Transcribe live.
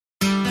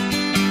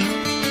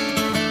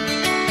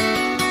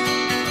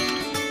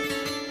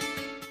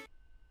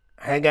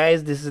Hi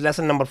guys, this is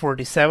lesson number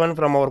 47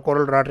 from our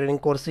Corel Draw training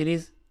course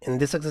series. In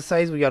this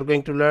exercise we are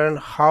going to learn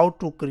how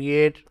to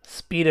create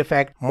speed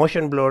effect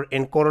motion blur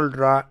in Corel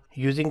Draw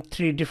using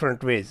 3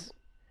 different ways.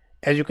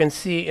 As you can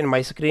see in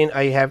my screen,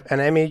 I have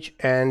an image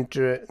and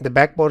the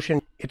back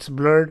portion it's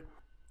blurred.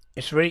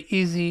 It's very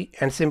easy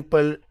and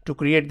simple to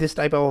create this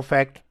type of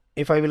effect.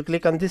 If I will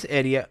click on this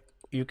area,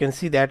 you can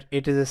see that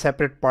it is a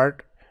separate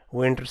part.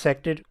 We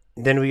intersect it,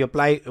 then we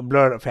apply a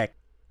blur effect.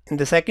 In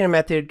the second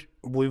method,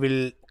 we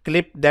will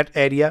clip that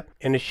area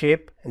in a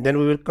shape and then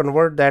we will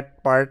convert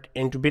that part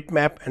into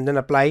bitmap and then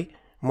apply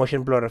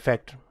motion blur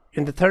effect.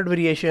 In the third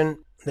variation,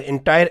 the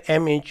entire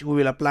image we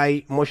will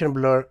apply motion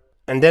blur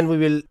and then we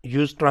will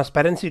use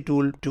transparency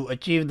tool to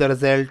achieve the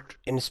result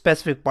in a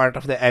specific part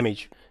of the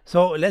image.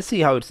 So let's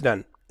see how it's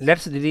done.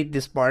 Let's delete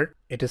this part.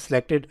 It is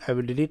selected. I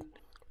will delete.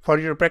 For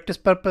your practice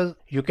purpose,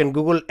 you can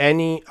Google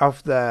any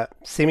of the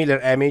similar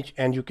image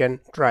and you can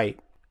try.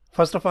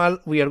 First of all,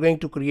 we are going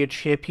to create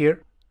shape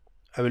here.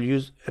 I will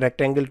use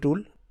rectangle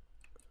tool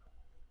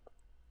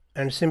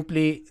and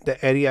simply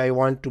the area I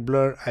want to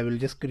blur, I will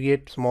just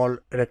create small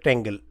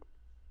rectangle.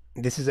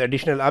 This is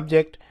additional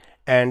object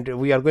and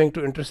we are going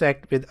to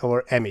intersect with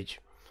our image.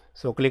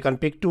 So click on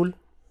pick tool.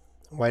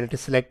 While it is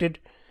selected,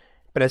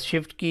 press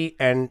shift key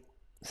and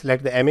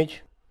select the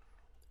image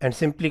and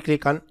simply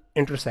click on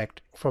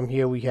intersect. From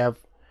here we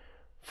have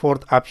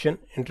fourth option,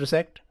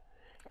 intersect.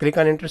 Click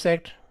on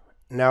intersect.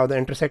 Now the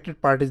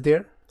intersected part is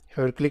there. If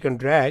I will click on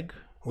drag,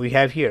 we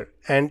have here,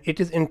 and it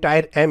is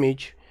entire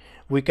image.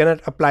 We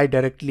cannot apply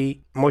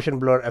directly motion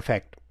blur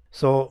effect.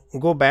 So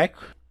go back,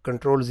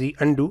 Control Z,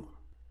 undo,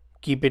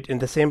 keep it in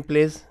the same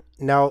place.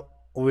 Now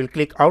we will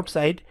click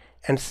outside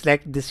and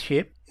select this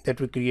shape that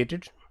we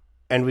created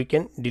and we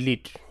can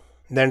delete.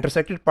 The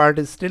intersected part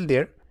is still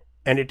there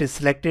and it is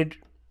selected.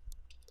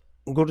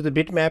 Go to the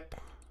bitmap,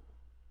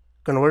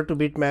 convert to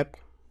bitmap,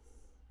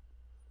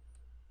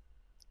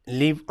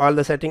 leave all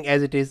the setting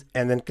as it is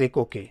and then click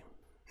OK.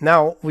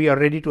 Now we are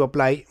ready to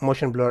apply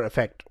motion blur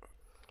effect.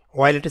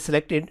 While it is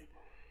selected,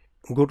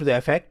 go to the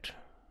effect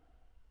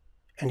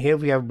and here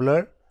we have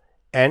blur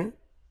and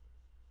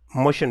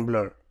motion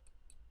blur.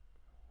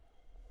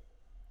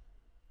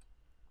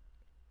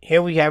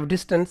 Here we have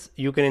distance.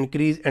 You can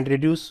increase and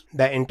reduce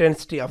the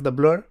intensity of the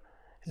blur.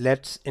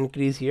 Let's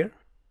increase here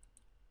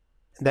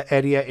the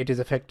area it is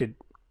affected.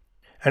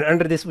 And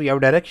under this we have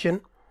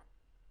direction.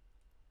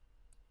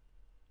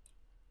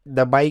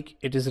 The bike,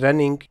 it is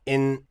running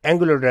in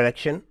angular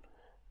direction,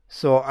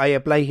 so I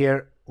apply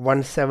here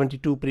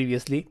 172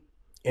 previously.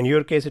 In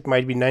your case it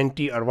might be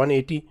 90 or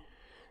 180.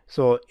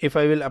 So if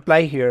I will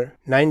apply here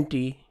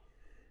 90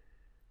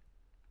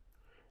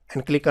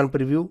 and click on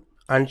preview,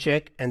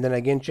 uncheck and then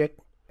again check,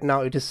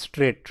 now it is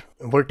straight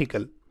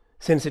vertical.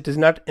 Since it is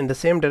not in the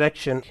same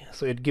direction,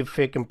 so it gives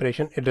fake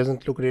impression, it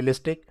doesn't look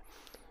realistic.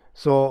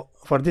 So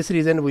for this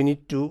reason we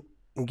need to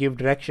give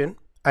direction.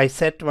 I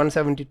set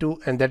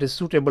 172 and that is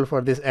suitable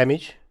for this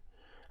image.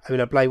 I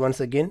will apply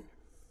once again.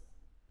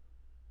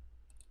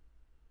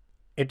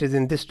 It is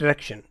in this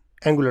direction,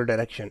 angular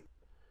direction.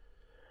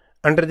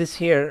 Under this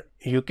here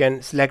you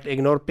can select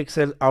ignore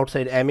pixel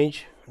outside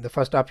image. The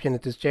first option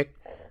it is checked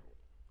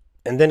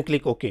and then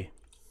click OK.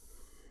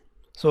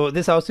 So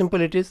this is how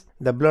simple it is.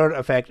 The blur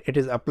effect, it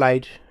is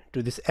applied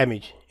to this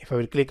image. If I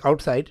will click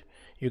outside,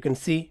 you can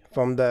see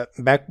from the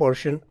back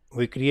portion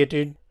we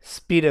created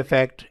speed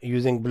effect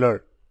using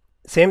blur.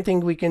 Same thing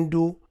we can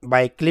do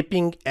by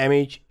clipping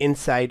image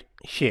inside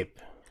shape.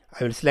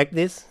 I will select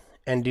this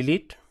and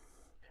delete.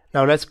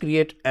 Now let's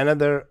create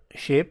another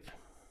shape.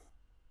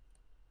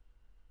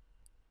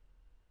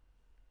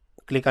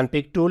 Click on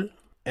pick tool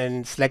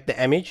and select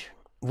the image.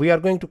 We are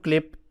going to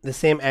clip the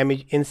same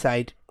image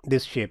inside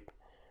this shape.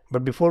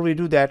 But before we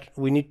do that,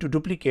 we need to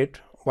duplicate.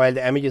 While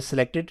the image is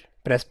selected,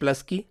 press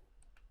plus key.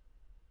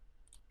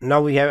 Now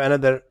we have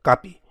another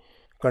copy.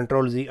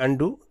 Control Z,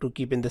 undo to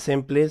keep in the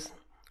same place.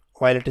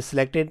 While it is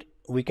selected,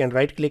 we can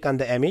right click on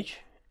the image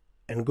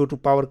and go to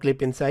power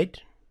clip inside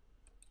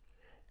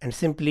and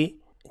simply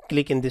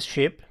click in this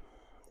shape,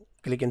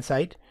 click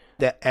inside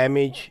the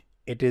image,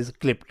 it is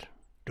clipped.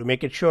 To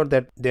make it sure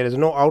that there is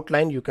no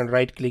outline, you can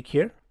right click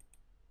here,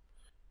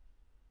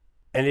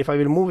 and if I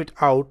will move it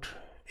out,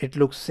 it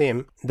looks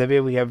same the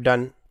way we have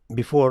done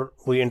before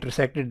we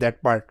intersected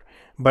that part.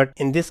 But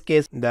in this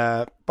case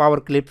the power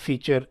clip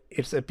feature,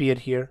 it's appear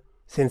here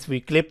since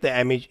we clip the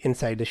image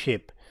inside the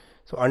shape.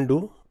 So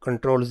undo,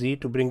 Control Z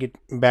to bring it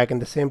back in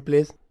the same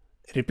place.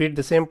 Repeat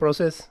the same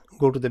process.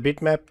 Go to the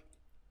bitmap,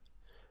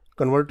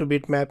 convert to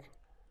bitmap,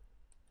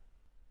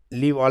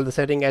 leave all the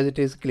setting as it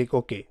is, click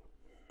OK.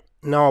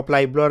 Now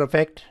apply blur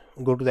effect.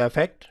 Go to the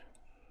effect,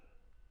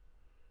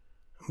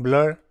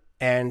 blur,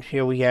 and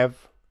here we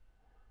have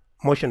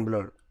motion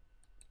blur.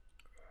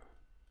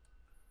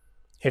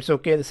 It's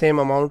okay, the same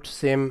amount,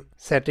 same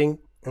setting,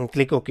 and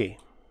click OK.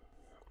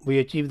 We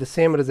achieve the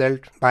same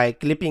result by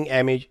clipping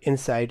image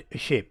inside a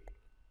shape.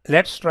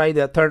 Let's try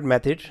the third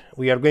method.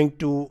 We are going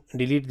to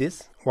delete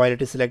this. While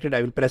it is selected,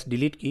 I will press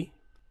delete key.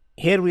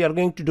 Here we are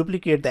going to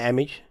duplicate the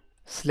image.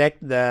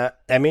 Select the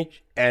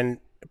image and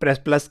press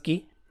plus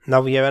key.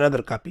 Now we have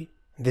another copy.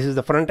 This is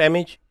the front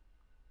image.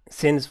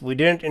 Since we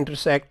didn't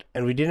intersect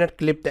and we did not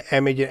clip the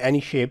image in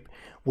any shape,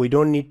 we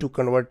don't need to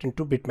convert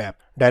into bitmap.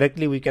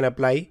 Directly we can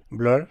apply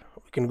blur.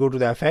 We can go to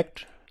the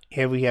effect.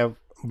 Here we have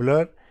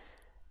blur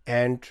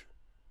and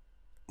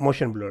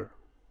motion blur.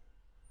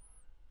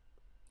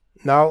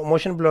 Now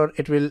motion blur,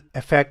 it will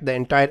affect the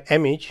entire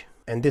image,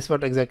 and this is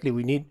what exactly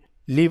we need.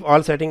 Leave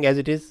all setting as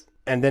it is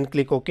and then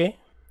click OK.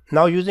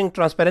 Now using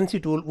transparency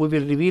tool, we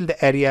will reveal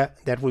the area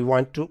that we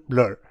want to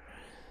blur.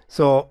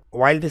 So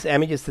while this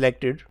image is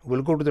selected,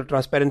 we'll go to the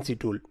transparency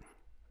tool.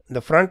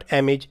 The front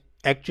image,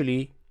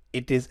 actually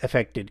it is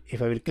affected.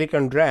 If I will click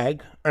and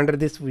drag, under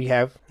this we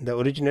have the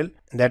original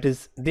that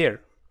is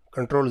there.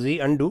 Control Z,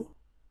 undo.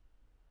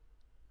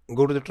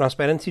 Go to the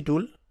transparency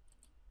tool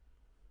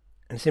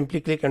and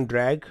simply click and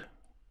drag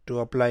to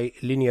apply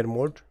linear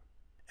mode,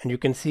 and you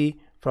can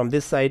see from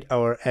this side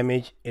our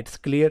image, it's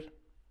clear,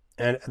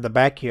 and at the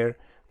back here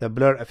the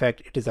blur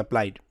effect, it is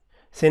applied.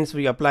 Since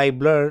we apply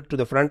blur to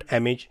the front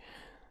image,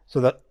 so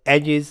the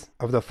edges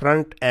of the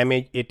front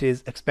image, it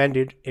is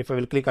expanded. If I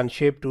will click on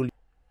shape tool,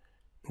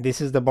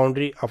 this is the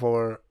boundary of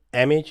our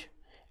image,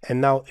 and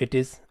now it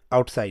is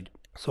outside.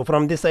 So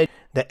from this side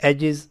the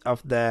edges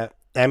of the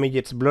image,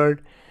 it's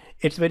blurred.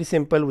 It's very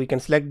simple. We can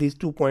select these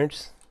 2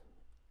 points.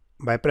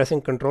 By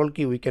pressing Control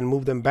key, we can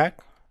move them back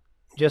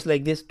just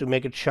like this to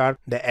make it sharp,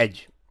 the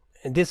edge.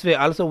 And this way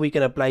also we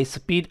can apply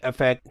speed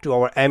effect to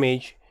our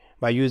image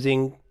by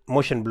using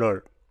motion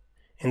blur.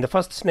 In the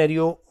first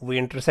scenario, we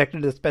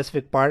intersected the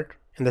specific part.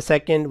 In the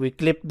second, we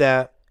clipped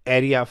the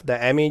area of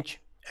the image.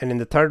 And in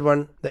the third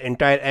one, the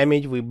entire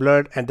image we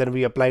blurred and then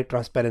we applied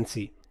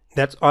transparency.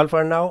 That's all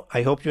for now.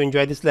 I hope you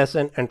enjoy this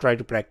lesson and try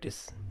to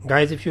practice.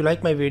 Guys, if you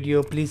like my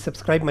video, please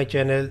subscribe my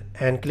channel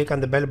and click on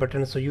the bell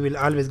button so you will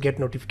always get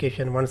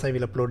notification once I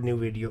will upload new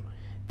video.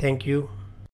 Thank you.